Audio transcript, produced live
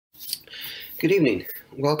Good evening.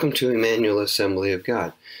 Welcome to Emmanuel Assembly of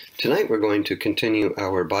God. Tonight we're going to continue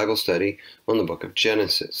our Bible study on the book of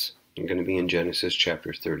Genesis. We're going to be in Genesis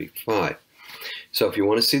chapter 35. So if you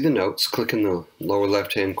want to see the notes, click in the lower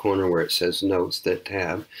left-hand corner where it says Notes, that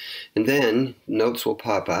tab, and then notes will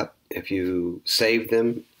pop up. If you save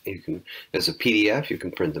them, you can, as a PDF, you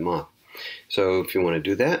can print them off. So if you want to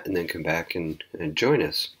do that, and then come back and join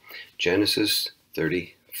us. Genesis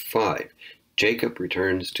 35. Jacob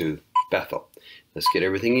returns to Bethel. Let's get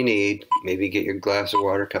everything you need. Maybe get your glass of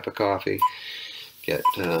water, cup of coffee.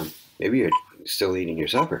 Maybe you're still eating your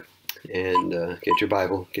supper. And get your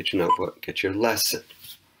Bible, get your notebook, get your lesson.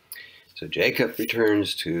 So Jacob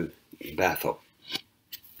returns to Bethel.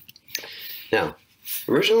 Now,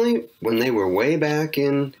 originally, when they were way back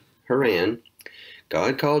in Haran,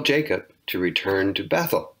 God called Jacob to return to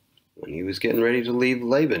Bethel. When he was getting ready to leave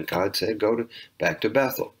Laban, God said, go back to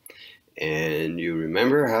Bethel. And you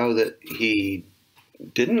remember how that he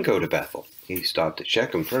didn't go to Bethel. He stopped at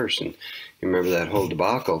Shechem first, and you remember that whole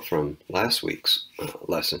debacle from last week's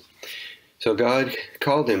lesson. So God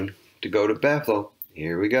called him to go to Bethel.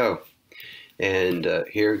 Here we go. And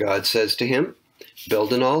here God says to him,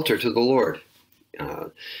 build an altar to the Lord.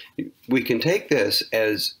 We can take this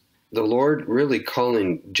as the Lord really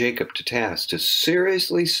calling Jacob to task to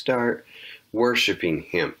seriously start worshiping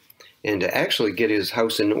him and to actually get his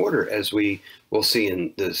house in order, as we will see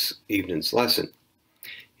in this evening's lesson.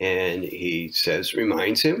 And he says,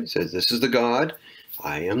 reminds him, says, this is the God,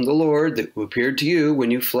 I am the Lord that appeared to you when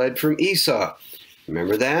you fled from Esau.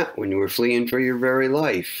 Remember that? When you were fleeing for your very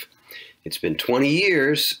life. It's been 20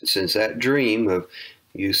 years since that dream of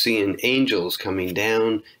you seeing angels coming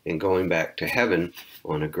down and going back to heaven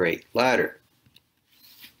on a great ladder.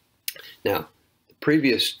 Now, the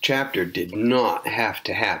previous chapter did not have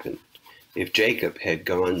to happen if Jacob had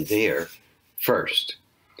gone there first.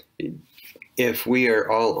 If we are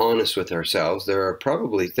all honest with ourselves, there are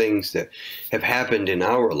probably things that have happened in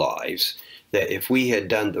our lives that if we had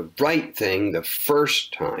done the right thing the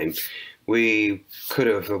first time, we could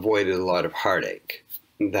have avoided a lot of heartache.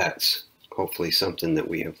 That's hopefully something that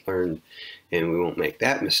we have learned, and we won't make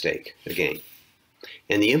that mistake again.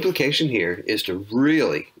 And the implication here is to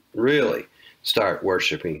really, really start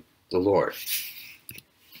worshiping the Lord.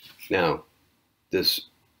 Now, this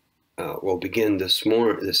we'll begin this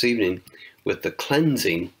evening with the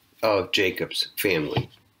cleansing of Jacob's family.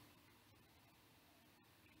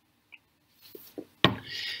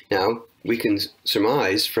 Now, we can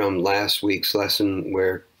surmise from last week's lesson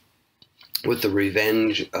where, with the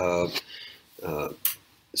revenge of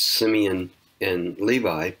Simeon and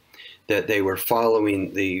Levi, that they were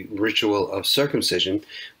following the ritual of circumcision,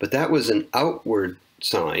 but that was an outward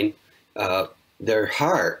sign. Their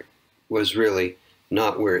heart was really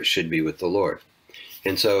not where it should be with the Lord.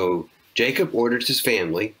 And so Jacob ordered his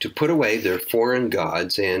family to put away their foreign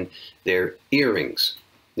gods and their earrings.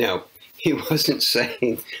 Now, he wasn't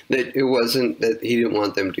saying that it wasn't that he didn't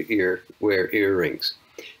want them to wear earrings.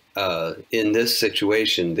 In this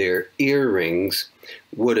situation, their earrings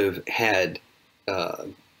would have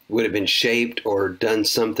been shaped or done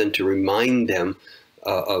something to remind them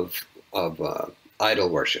of idol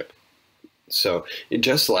worship. So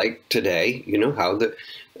just like today, you know how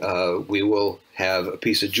we will have a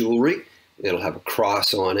piece of jewelry, it'll have a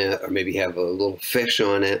cross on it, or maybe have a little fish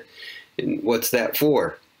on it. And what's that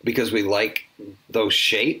for? Because we like those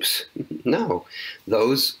shapes? No,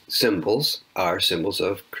 those symbols are symbols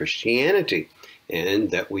of Christianity,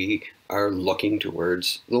 and that we are looking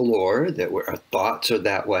towards the Lord, that our thoughts are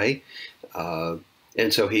that way. And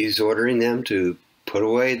so he's ordering them to put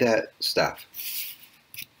away that stuff.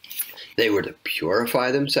 They were to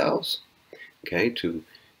purify themselves, okay, to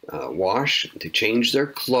wash, to change their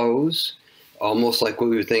clothes, almost like we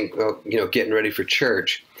would think, well, you know, getting ready for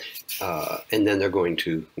church, and then they're going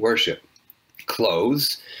to worship.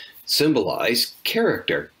 Clothes symbolize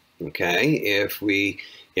character, okay, if we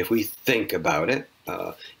think about it.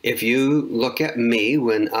 If you look at me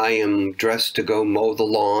when I am dressed to go mow the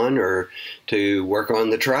lawn or to work on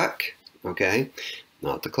the truck, okay,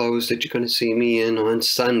 not the clothes that you're going to see me in on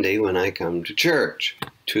Sunday when I come to church.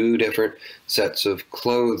 Two different sets of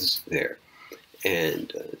clothes there.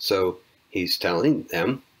 And so he's telling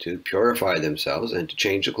them to purify themselves and to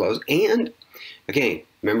change the clothes. And again,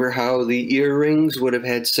 remember how the earrings would have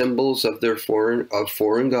had symbols of their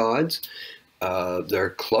foreign gods? Their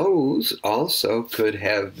clothes also could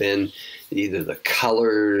have been either the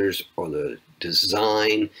colors or the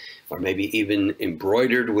design, or maybe even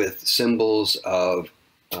embroidered with symbols of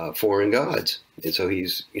foreign gods. And so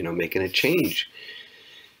he's, you know, making a change.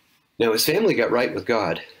 Now, his family got right with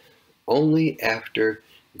God only after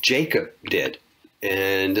Jacob did.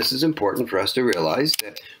 And this is important for us to realize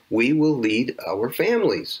that we will lead our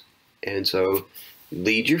families. And so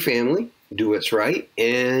lead your family, do what's right,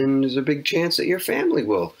 and there's a big chance that your family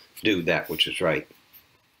will do that which is right.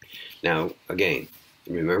 Now, again,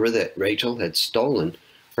 remember that Rachel had stolen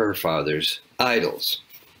her father's idols.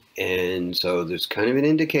 And so there's kind of an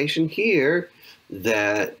indication here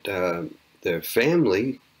that their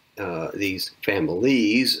family, these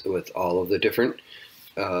families with all of the different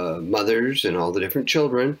mothers and all the different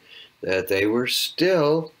children, that they were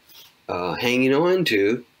still hanging on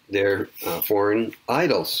to their foreign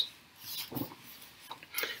idols.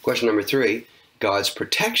 Question number 3, God's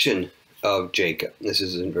protection of Jacob. This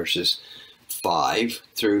is in verses 5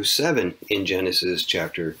 through 7 in Genesis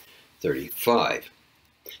chapter 35.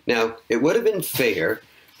 Now, it would have been fair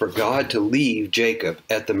for God to leave Jacob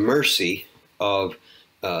at the mercy of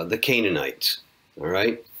the Canaanites. All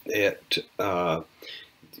right?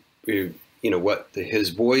 What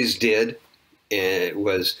his boys did, it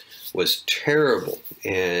was terrible,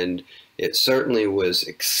 and it certainly was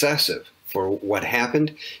excessive for what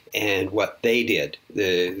happened and what they did.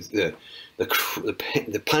 The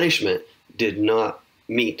punishment did not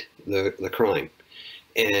meet the crime,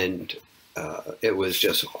 and it was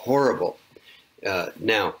just horrible.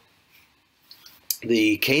 Now,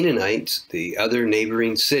 the Canaanites, the other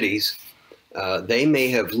neighboring cities, they may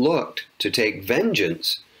have looked to take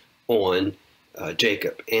vengeance on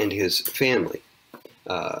Jacob and his family.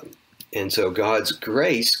 And so God's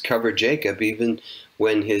grace covered Jacob even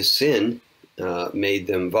when his sin made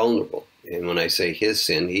them vulnerable. And when I say his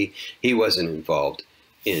sin, he wasn't involved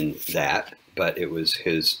in that, but it was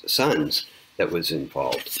his sons that was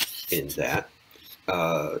involved in that.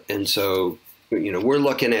 And so, we're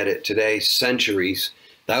looking at it today, centuries,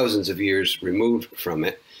 thousands of years removed from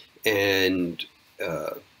it. And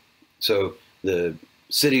so the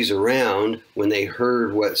cities around, when they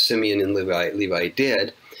heard what Simeon and Levi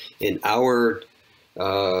did, in our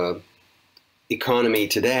economy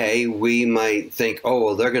today, we might think, oh,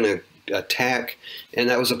 well, they're going to attack, and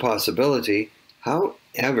that was a possibility.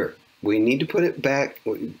 However, we need to put it back,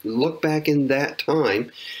 look back in that time,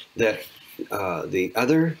 that the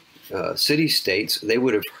other city-states, they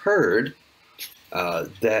would have heard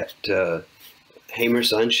that Hamar's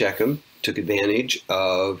son Shechem took advantage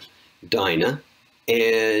of Dinah,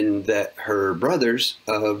 and that her brothers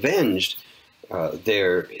avenged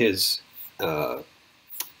his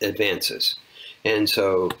advances. And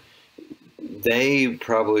so they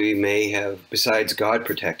probably may have, besides God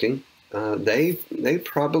protecting, they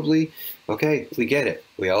probably, okay, we get it.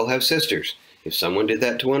 We all have sisters. If someone did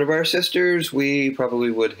that to one of our sisters, we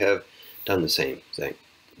probably would have done the same thing.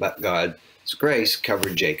 But God's grace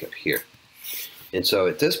covered Jacob here. And so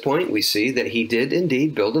at this point, we see that he did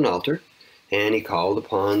indeed build an altar, and he called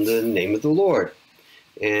upon the name of the Lord.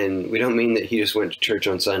 And we don't mean that he just went to church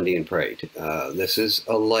on Sunday and prayed. This is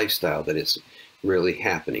a lifestyle that is really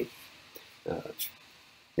happening.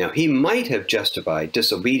 Now, he might have justified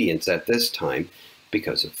disobedience at this time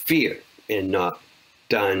because of fear and not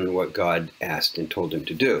done what God asked and told him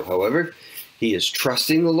to do. However, he is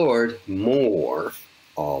trusting the Lord more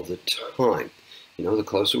all the time. The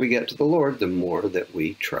closer we get to the Lord, the more that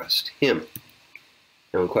we trust him.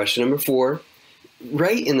 Now, in question number 4,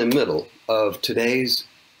 right in the middle of today's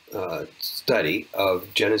study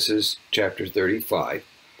of Genesis chapter 35,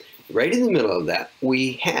 right in the middle of that,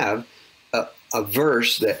 we have a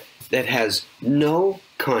verse that has no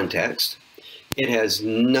context. It has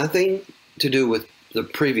nothing to do with the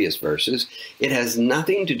previous verses. It has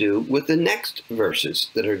nothing to do with the next verses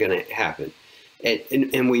that are going to happen.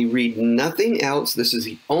 And we read nothing else. This is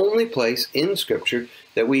the only place in Scripture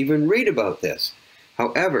that we even read about this.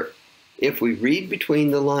 However, if we read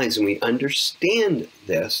between the lines and we understand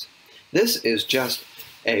this, this is just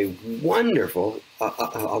a wonderful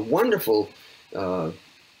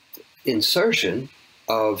insertion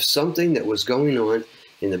of something that was going on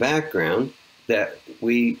in the background that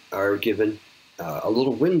we are given a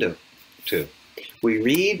little window to. We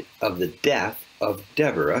read of the death of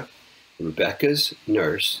Deborah, Rebekah's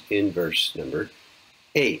nurse, in verse number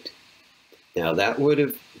 8. Now that would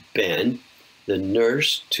have been the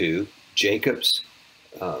nurse to Jacob's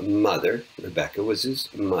mother. Rebekah was his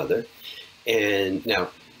mother. And now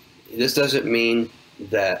this doesn't mean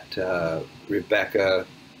that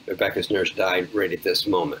Rebekah's nurse died right at this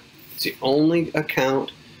moment. It's the only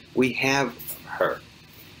account we have of her.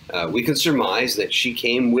 We can surmise that she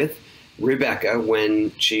came with Rebekah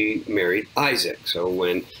when she married Isaac. So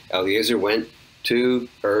when Eliezer went to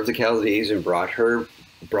Ur of the Chaldees and brought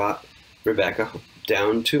Rebekah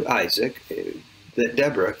down to Isaac, that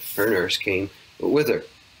Deborah, her nurse, came with her.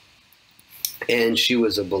 and she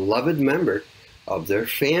was a beloved member of their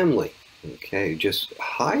family. Okay, just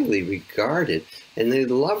highly regarded, and they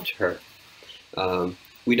loved her.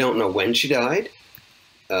 We don't know when she died.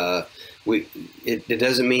 It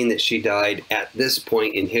doesn't mean that she died at this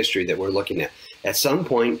point in history that we're looking at. At some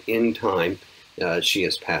point in time, she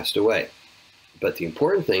has passed away. But the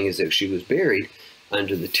important thing is that she was buried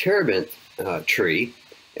under the terebinth tree,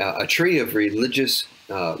 a tree of religious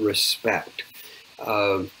respect.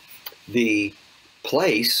 The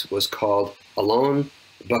place was called Alon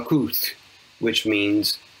Bakuth, which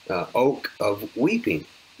means oak of weeping,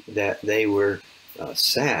 that they were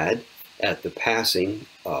sad at the passing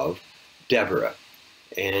of Deborah.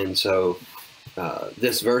 And so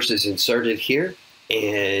this verse is inserted here,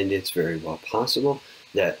 and it's very well possible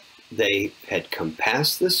that they had come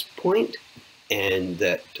past this point, and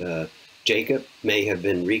that Jacob may have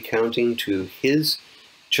been recounting to his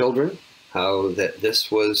children how that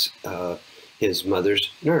this was his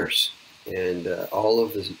mother's nurse, and all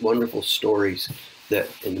of the wonderful stories that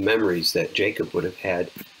and memories that Jacob would have had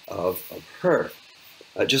of her.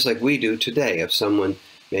 Just like we do today, of someone,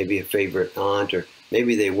 maybe a favorite aunt, or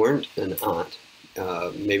maybe they weren't an aunt.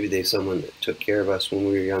 Maybe they someone that took care of us when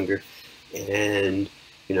we were younger, and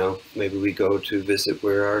maybe we go to visit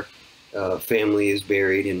where our family is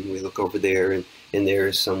buried, and we look over there, and there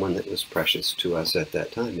is someone that was precious to us at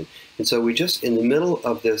that time. And so we just, in the middle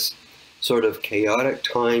of this sort of chaotic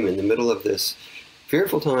time, in the middle of this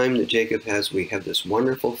fearful time that Jacob has, we have this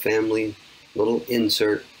wonderful family little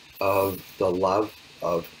insert of the love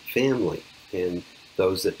of family and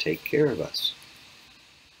those that take care of us.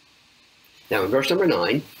 Now in verse number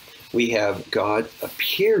 9, we have God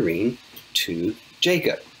appearing to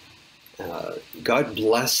Jacob. God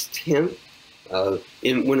blessed him.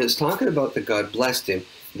 When it's talking about that God blessed him,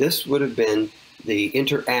 this would have been the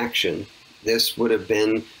interaction. This would have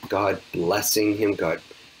been God blessing him, God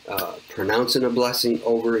pronouncing a blessing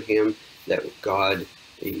over him, that God,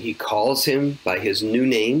 he calls him by his new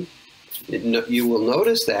name. You will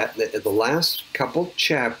notice that the last couple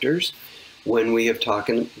chapters, when we have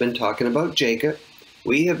been talking about Jacob,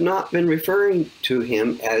 we have not been referring to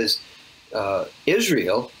him as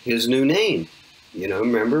Israel, his new name.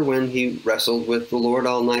 Remember when he wrestled with the Lord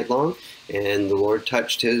all night long, and the Lord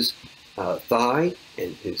touched his thigh,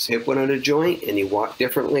 and his hip went out of joint, and he walked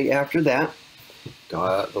differently after that.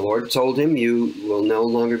 The Lord told him, you will no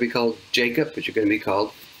longer be called Jacob, but you're going to be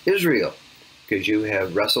called Israel, because you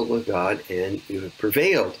have wrestled with God and you have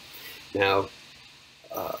prevailed. Now,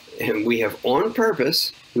 and we have on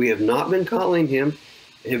purpose, we have not been calling him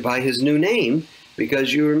by his new name,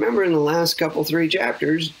 because you remember in the last three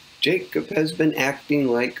chapters, Jacob has been acting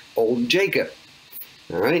like old Jacob.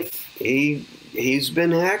 All right? He's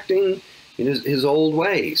been acting in his old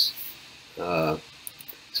ways.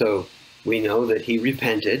 So we know that he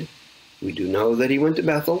repented. We do know that he went to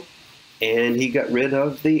Bethel, and he got rid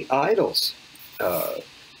of the idols.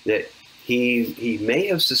 That he may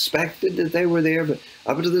have suspected that they were there, but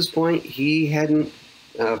up to this point, he hadn't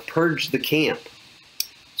purged the camp.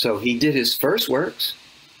 So he did his first works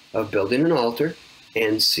of building an altar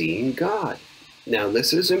and seeing God. Now,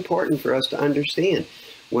 this is important for us to understand.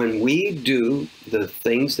 When we do the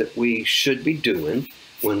things that we should be doing,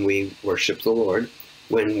 when we worship the Lord,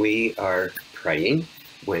 when we are praying,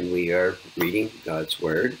 when we are reading God's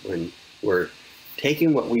Word, when we're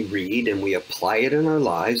taking what we read and we apply it in our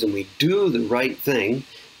lives and we do the right thing,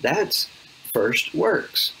 that's first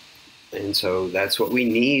works. And so that's what we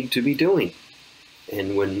need to be doing.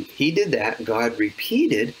 And when he did that, God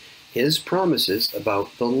repeated his promises about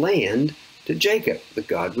the land to Jacob, that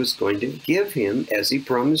God was going to give him, as he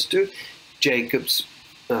promised to Jacob's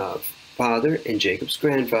father and Jacob's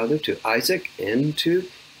grandfather, to Isaac and to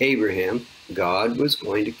Abraham. God was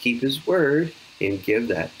going to keep his word and give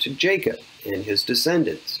that to Jacob and his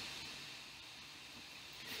descendants.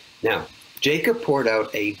 Now, Jacob poured out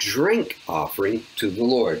a drink offering to the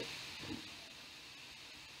Lord.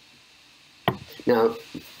 Now,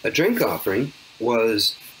 a drink offering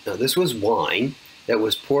was, this was wine that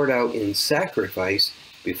was poured out in sacrifice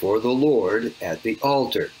before the Lord at the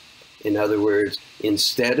altar. In other words,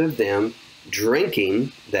 instead of them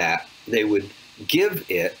drinking that, they would give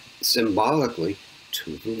it symbolically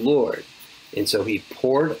to the Lord. And so he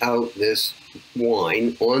poured out this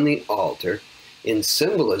wine on the altar in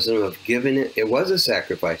symbolism of giving it. It was a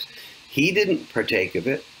sacrifice. He didn't partake of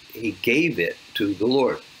it. He gave it to the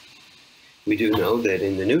Lord. We do know that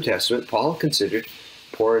in the New Testament, Paul considered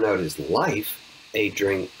pouring out his life a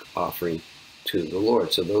drink offering to the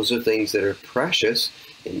Lord. So those are things that are precious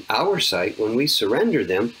in our sight when we surrender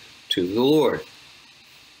them to the Lord.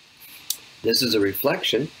 This is a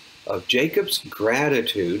reflection of Jacob's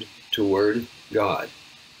gratitude toward God.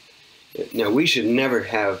 Now, we should never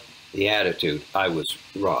have the attitude, I was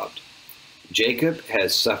robbed. Jacob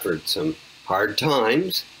has suffered some hard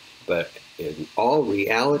times, but in all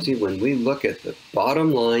reality, when we look at the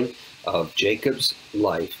bottom line of Jacob's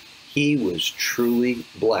life, he was truly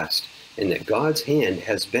blessed, and that God's hand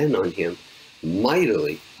has been on him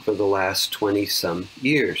mightily for the last 20-some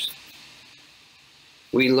years.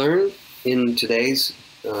 We learn in today's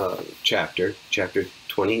chapter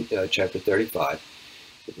 35,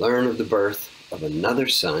 we learn of the birth of another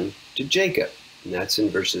son to Jacob, and that's in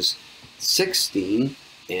verses 16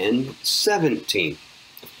 and 17.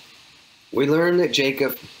 We learn that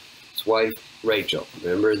Jacob's wife Rachel,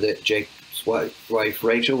 remember that Jacob's wife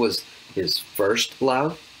Rachel was his first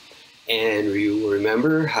love, and you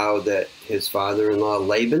remember how that his father-in-law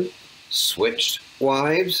Laban switched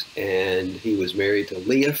wives, and he was married to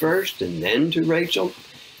Leah first and then to Rachel.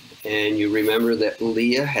 And you remember that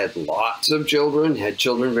Leah had lots of children, had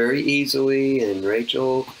children very easily, and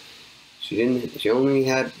Rachel, she only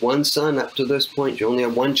had one son up to this point. She only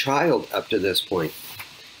had one child up to this point.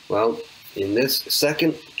 Well, in this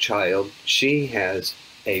second child, she has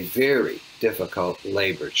a very difficult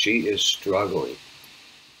labor. She is struggling.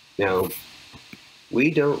 Now,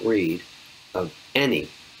 we don't read of any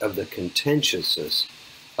of the contentiousness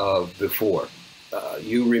of before.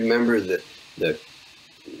 You remember that the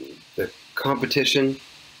competition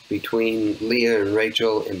between Leah and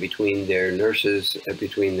Rachel and between their nurses,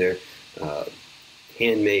 between their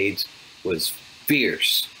handmaids was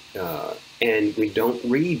fierce. And we don't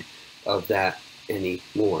read of that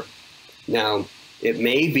anymore. Now, it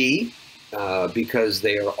may be because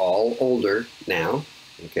they are all older now,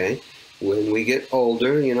 okay? When we get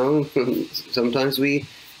older, you know, sometimes we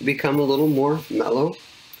become a little more mellow.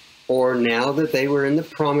 Or now that they were in the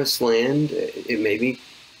promised land, it maybe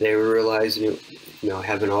they were realizing, you know,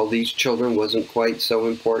 having all these children wasn't quite so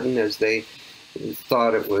important as they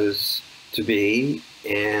thought it was to be.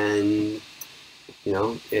 And, you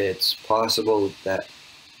know, it's possible that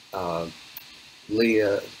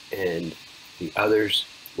Leah and the others,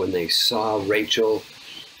 when they saw Rachel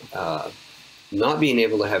not being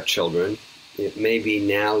able to have children, it may be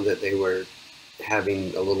now that they were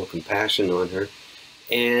having a little compassion on her.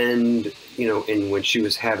 And, you know, and when she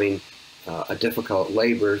was having a difficult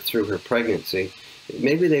labor through her pregnancy,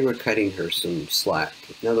 maybe they were cutting her some slack.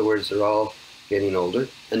 In other words, they're all getting older.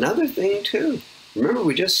 Another thing, too, remember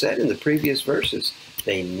we just said in the previous verses,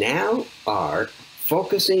 they now are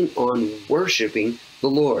focusing on worshiping the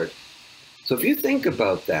Lord. So if you think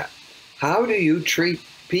about that, how do you treat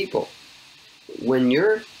people? When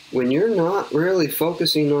you're not really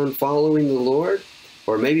focusing on following the Lord,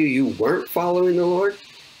 or maybe you weren't following the Lord,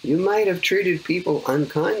 you might have treated people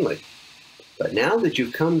unkindly. But now that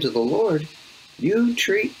you've come to the Lord, you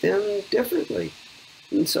treat them differently.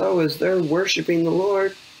 And so as they're worshiping the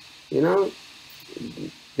Lord, you know,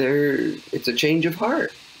 it's a change of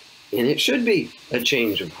heart. And it should be a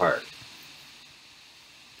change of heart.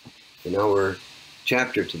 In our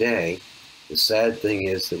chapter today, the sad thing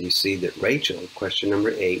is that we see that Rachel, question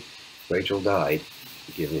number 8, Rachel died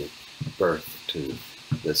giving birth to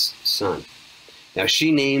this son. Now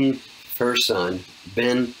she named her son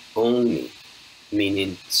Ben-Oni,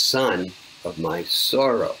 meaning son of my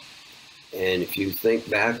sorrow. And if you think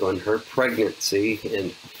back on her pregnancy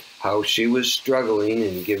and how she was struggling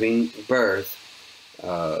in giving birth,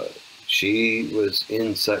 she was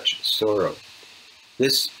in such sorrow.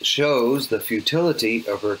 This shows the futility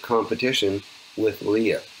of her competition with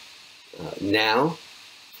Leah. Now,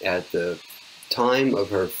 at the time of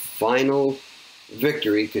her final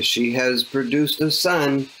victory, because she has produced a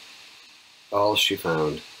son, all she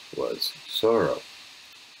found was sorrow.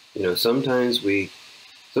 You know, sometimes we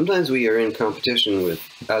are in competition with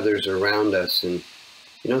others around us, and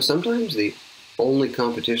you know, sometimes the only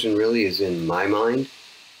competition really is in my mind.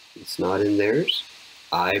 It's not in theirs.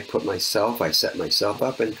 I set myself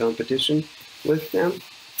up in competition with them.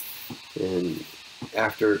 And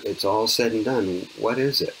after it's all said and done, what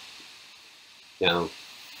is it? Now,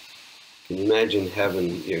 can you imagine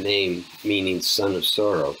having your name meaning son of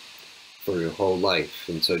sorrow for your whole life?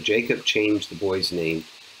 And so Jacob changed the boy's name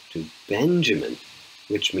to Benjamin,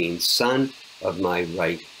 which means son of my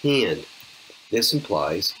right hand. This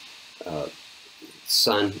implies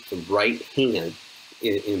son of right hand.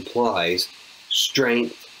 It implies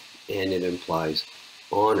strength, and it implies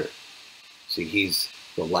honor. See, he's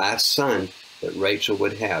the last son that Rachel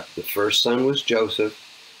would have. The first son was Joseph,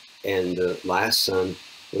 and the last son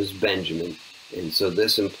was Benjamin. And so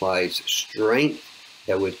this implies strength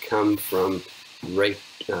that would come from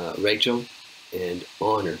Rachel, and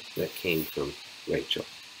honor that came from Rachel.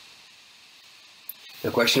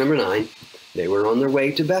 Now, question number 9. They were on their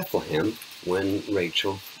way to Bethlehem when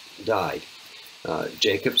Rachel died.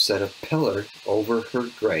 Jacob set a pillar over her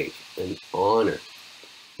grave in honor.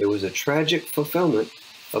 It was a tragic fulfillment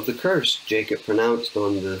of the curse Jacob pronounced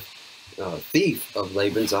on the thief of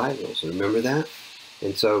Laban's idols. Remember that?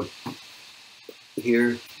 And so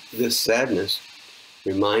here, this sadness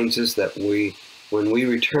reminds us that when we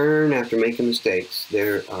return after making mistakes,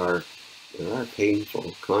 there are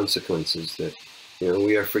painful consequences that,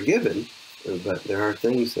 we are forgiven, but there are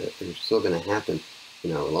things that are still going to happen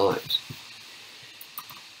in our lives.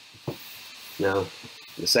 Now,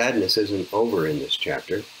 the sadness isn't over in this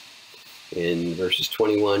chapter. In verses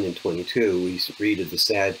 21 and 22, we read of the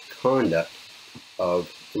sad conduct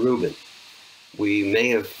of Reuben. We may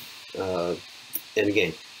have, and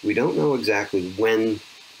again, we don't know exactly when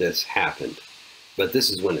this happened, but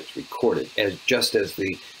this is when it's recorded, just as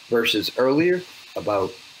the verses earlier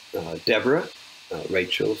about Deborah,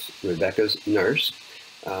 Rebecca's nurse.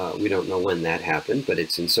 We don't know when that happened, but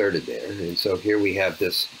it's inserted there. And so here we have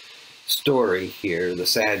this story here, the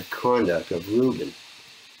sad conduct of Reuben.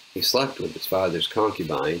 He slept with his father's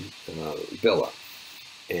concubine, Bilhah,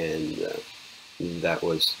 and that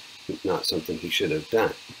was not something he should have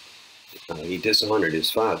done. He dishonored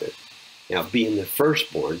his father. Now, being the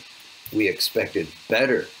firstborn, we expected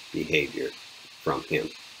better behavior from him.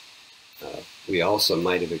 We also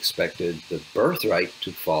might have expected the birthright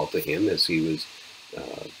to fall to him, as he was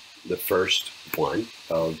the first one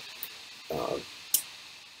of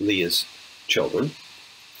Leah's children.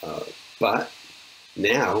 But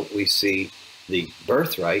now we see the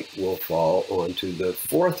birthright will fall onto the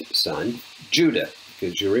fourth son, Judah,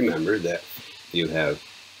 because you remember that you have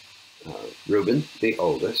Reuben, the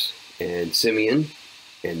oldest, and Simeon,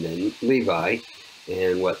 and then Levi.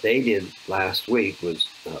 And what they did last week was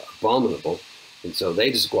abominable. And so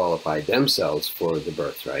they disqualified themselves for the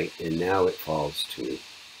birthright. And now it falls to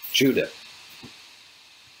Judah.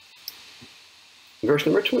 Verse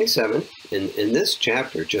number 27, and this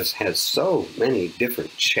chapter just has so many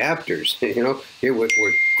different chapters. Here we're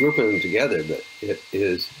grouping them together, but it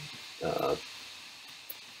is,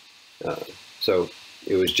 so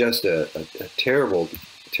it was just a terrible,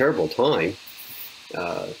 terrible time.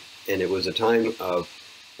 And it was a time of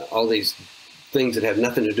all these things that have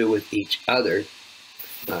nothing to do with each other.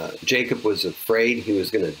 Jacob was afraid he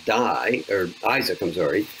was going to die, or Isaac, I'm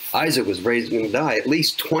sorry. Isaac was afraid he was going to die at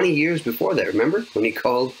least 20 years before that. Remember when he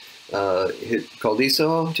called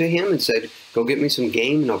Esau to him and said, "Go get me some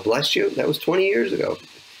game and I'll bless you"? That was 20 years ago.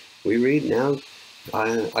 We read now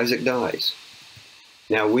Isaac dies.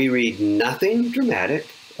 Now we read nothing dramatic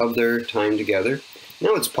of their time together.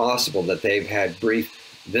 Now it's possible that they've had brief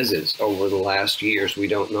visits over the last years. We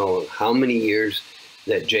don't know how many years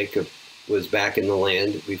that Jacob was back in the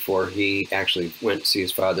land before he actually went to see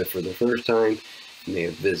his father for the first time. He may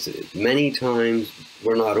have visited many times.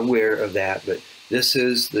 We're not aware of that, but this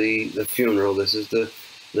is the funeral. This is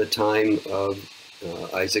the time of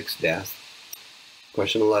Isaac's death.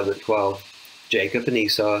 Question 12. Jacob and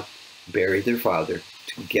Esau buried their father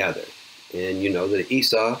together. And you know that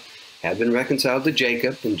Esau had been reconciled to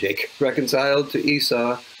Jacob, and Jacob reconciled to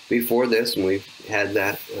Esau before this, and we've had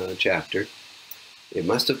that chapter. It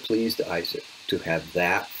must have pleased Isaac to have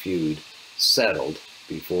that feud settled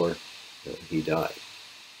before he died.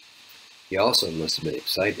 He also must have been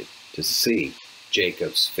excited to see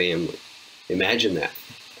Jacob's family. Imagine that.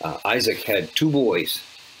 Isaac had 2 boys,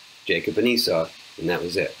 Jacob and Esau, and that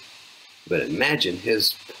was it. But imagine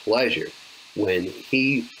his pleasure when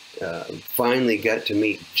he finally got to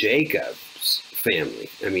meet Jacob's family.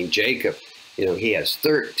 I mean, Jacob, he has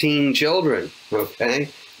 13 children, okay?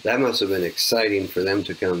 That must have been exciting for them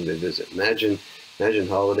to come to visit. Imagine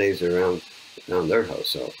holidays around their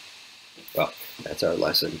household. Well, that's our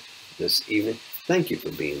lesson this evening. Thank you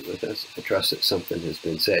for being with us. I trust that something has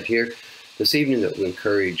been said here this evening that will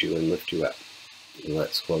encourage you and lift you up. And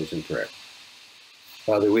let's close in prayer.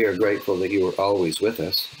 Father, we are grateful that you are always with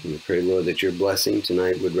us. And we pray, Lord, that your blessing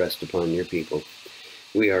tonight would rest upon your people.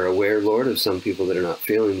 We are aware, Lord, of some people that are not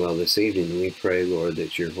feeling well this evening. And we pray, Lord,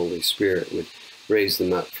 that your Holy Spirit would raise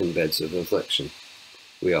them up from beds of affliction.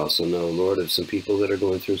 We also know, Lord, of some people that are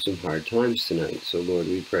going through some hard times tonight. So, Lord,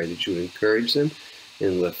 we pray that you would encourage them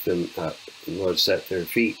and lift them up. And, Lord, set their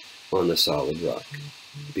feet on the solid rock.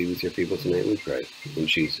 Be with your people tonight, we pray. In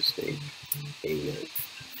Jesus' name, amen.